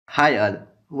Hi all,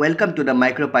 welcome to the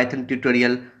MicroPython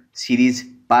tutorial series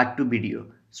part 2 video.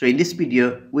 So in this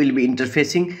video, we'll be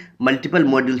interfacing multiple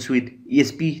modules with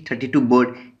ESP32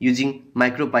 board using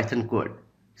MicroPython code.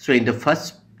 So in the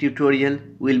first tutorial,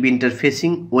 we'll be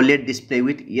interfacing OLED display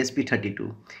with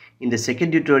ESP32. In the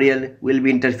second tutorial, we'll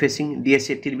be interfacing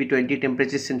DS18 B20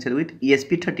 temperature sensor with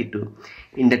ESP32.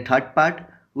 In the third part,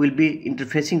 we'll be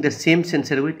interfacing the same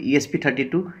sensor with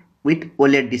ESP32 with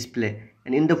OLED display.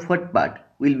 And in the fourth part,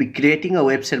 we'll be creating a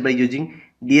web server using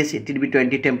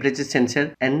DS18B20 temperature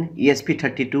sensor and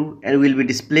ESP32, and we'll be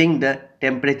displaying the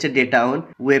temperature data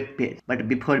on web page. But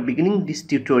before beginning this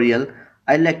tutorial,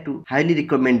 I'd like to highly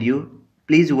recommend you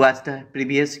please watch the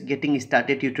previous getting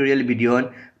started tutorial video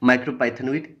on MicroPython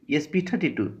with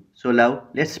ESP32. So now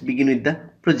let's begin with the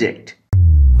project.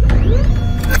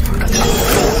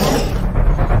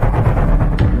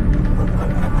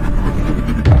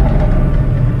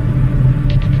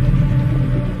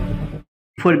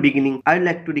 Before beginning, I would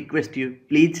like to request you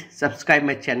please subscribe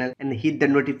my channel and hit the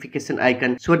notification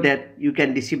icon so that you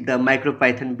can receive the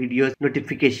MicroPython videos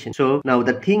notification. So now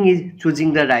the thing is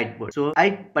choosing the right board. So I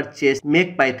purchased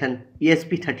MicroPython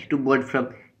ESP32 board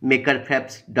from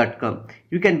MicroPython.com.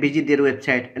 You can visit their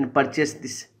website and purchase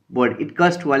this board. It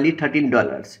costs only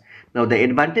 $13. Now the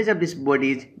advantage of this board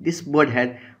is this board has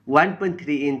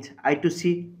 1.3-inch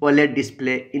I2C OLED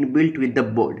display inbuilt with the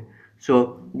board.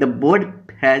 So the board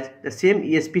has the same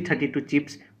ESP32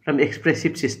 chips from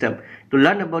Expressive system. To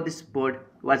learn about this board,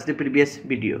 watch the previous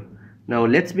video. Now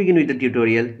let's begin with the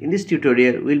tutorial. In this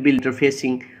tutorial, we'll be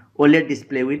interfacing OLED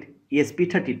display with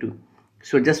ESP32.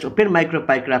 So just open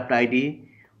MicroPyCraft IDE,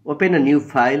 open a new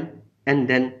file, and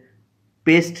then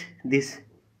paste this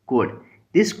code.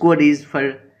 This code is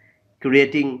for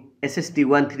creating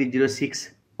SSD1306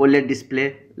 OLED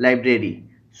display library.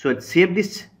 So save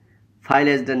this file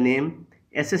as the name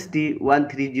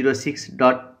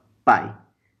SSD1306.py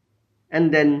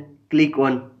and then click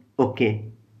on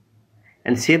OK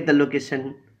and save the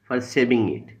location for saving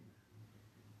it,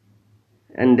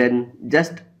 and then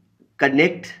just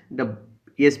connect the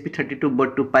ESP32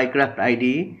 board to PyCraft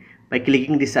IDE by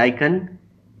clicking this icon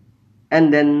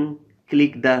and then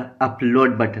click the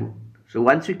upload button. So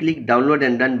once you click download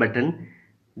and run button,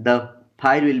 the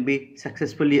file will be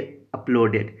successfully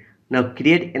uploaded. Now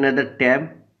create another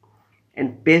tab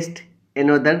and paste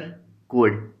another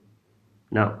code.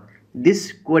 Now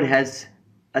this code has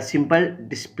a simple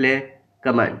display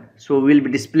command. So we'll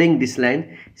be displaying this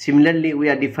line. Similarly, we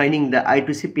are defining the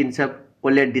I2C pins of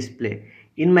OLED display.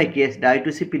 In my case, the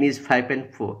I2C pin is 5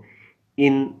 and 4.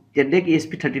 In ZDEC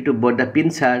ESP32 board, the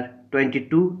pins are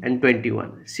 22 and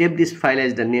 21. Save this file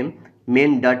as the name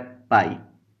main.py.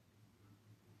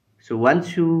 So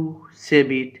once you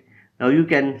save it, now you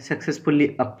can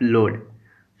successfully upload.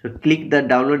 So click the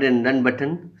download and run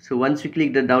button. So once you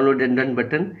click the download and run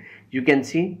button, you can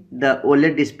see the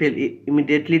OLED display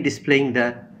immediately displaying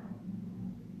the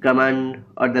command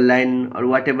or the line or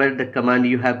whatever the command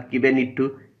you have given it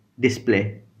to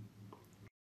display.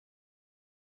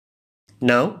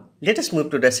 Now let us move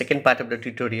to the second part of the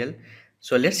tutorial.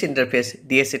 So let's interface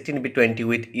DS18 B20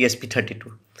 with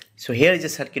ESP32. So here is a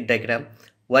circuit diagram.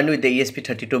 One with the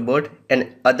ESP32 board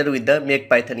and other with the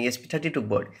MicroPython ESP32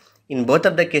 board. In both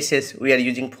of the cases, we are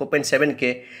using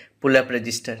 4.7K pull-up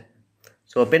register.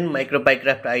 So open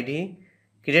MicroPyCraft IDE,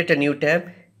 create a new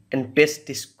tab and paste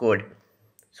this code.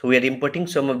 So we are importing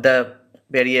some of the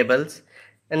variables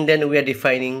and then we are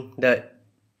defining the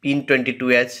pin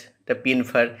 22 as the pin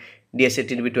for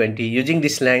DS18 B20. Using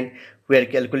this line, we are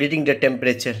calculating the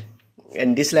temperature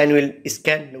and this line will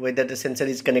scan whether the sensor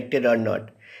is connected or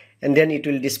not. And then it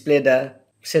will display the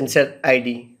sensor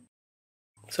ID.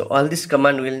 So all this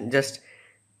command will just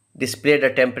display the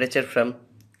temperature from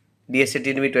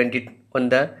DS18 B20 on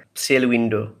the cell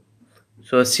window.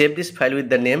 So save this file with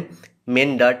the name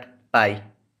main.py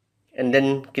and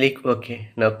then click OK.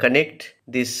 Now connect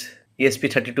this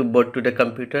ESP32 board to the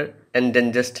computer and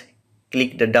then just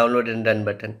click the download and run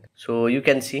button. So you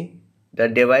can see the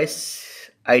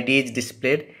device ID is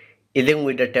displayed along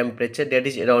with the temperature, that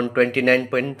is around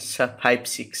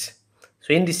 29.56.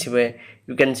 So in this way,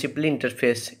 you can simply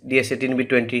interface DS18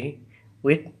 B20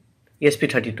 with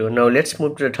ESP32. Now let's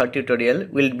move to the third tutorial.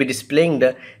 We'll be displaying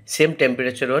the same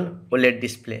temperature on OLED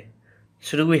display.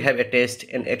 So we have attached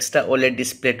an extra OLED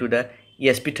display to the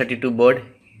ESP32 board,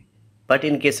 but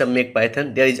in case of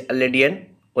MicroPython, there is already an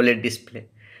OLED display.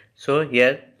 So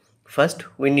here, first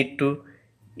we need to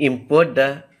import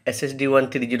the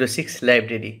SSD1306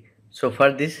 library. So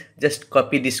for this, just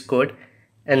copy this code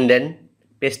and then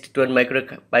paste it on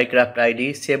MicroPyCraft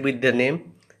IDE, save with the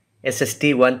name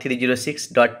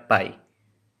SSD1306.py.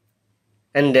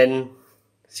 and then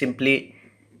simply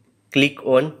click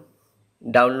on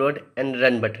download and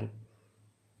run button.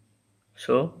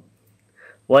 So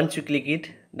once you click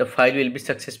it, the file will be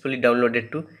successfully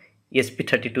downloaded to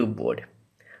ESP32 board.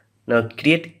 Now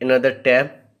create another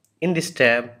tab. In this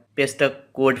tab, paste the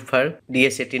code for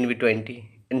DS18 B20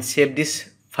 and save this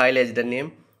file as the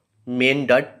name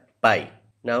main.py.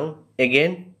 Now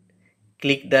again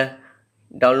click the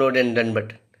download and run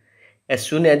button. As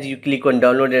soon as you click on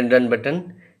download and run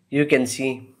button, you can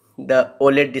see the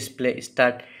OLED display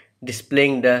start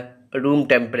displaying the room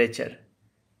temperature.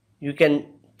 You can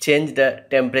change the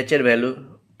temperature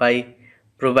value by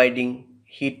providing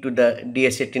heat to the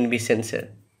DS18B sensor.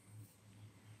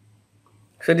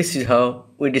 So this is how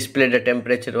we display the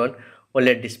temperature on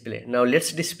OLED display. Now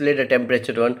let's display the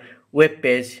temperature on web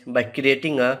page by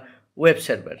creating a web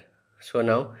server. So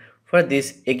now for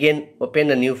this, again open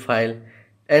a new file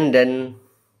and then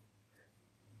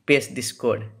paste this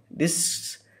code.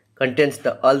 This contains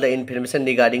all the information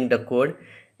regarding the code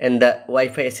and the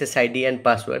Wi-Fi SSID and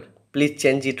password. Please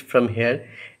change it from here,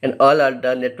 and all are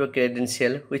the network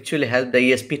credential which will help the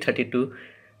ESP32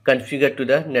 configure to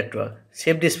the network.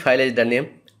 Save this file as the name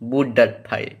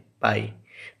boot.py.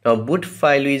 Now boot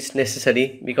file is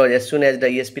necessary because as soon as the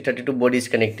ESP32 board is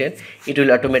connected, it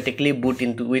will automatically boot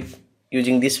into it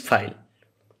using this file.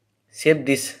 Save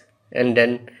this and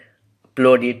then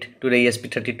upload it to the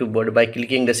ESP32 board by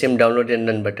clicking the same download and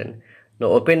run button. Now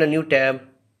open a new tab.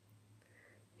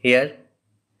 Here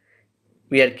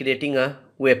we are creating a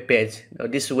web page. Now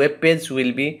this web page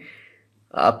will be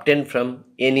obtained from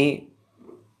any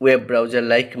web browser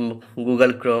like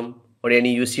Google Chrome or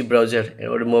any UC browser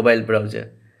or mobile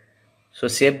browser. So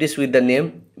save this with the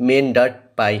name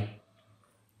main.py.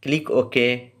 Click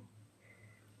OK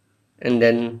and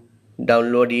then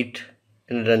download it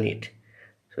and run it.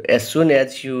 So as soon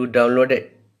as you download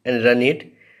it and run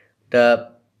it,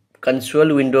 the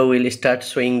console window will start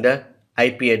showing the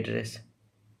IP address.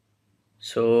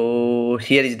 So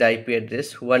here is the IP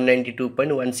address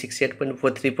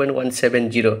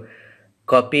 192.168.43.170.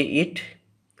 Copy it,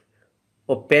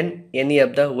 open any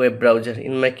of the web browser.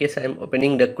 In my case, I am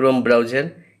opening the Chrome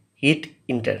browser, hit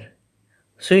enter.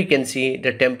 So you can see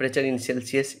the temperature in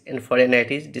Celsius and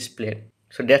Fahrenheit is displayed.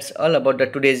 So that's all about the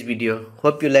today's video.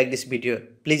 Hope you like this video.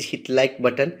 Please hit like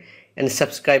button and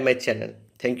subscribe my channel.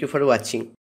 Thank you for watching.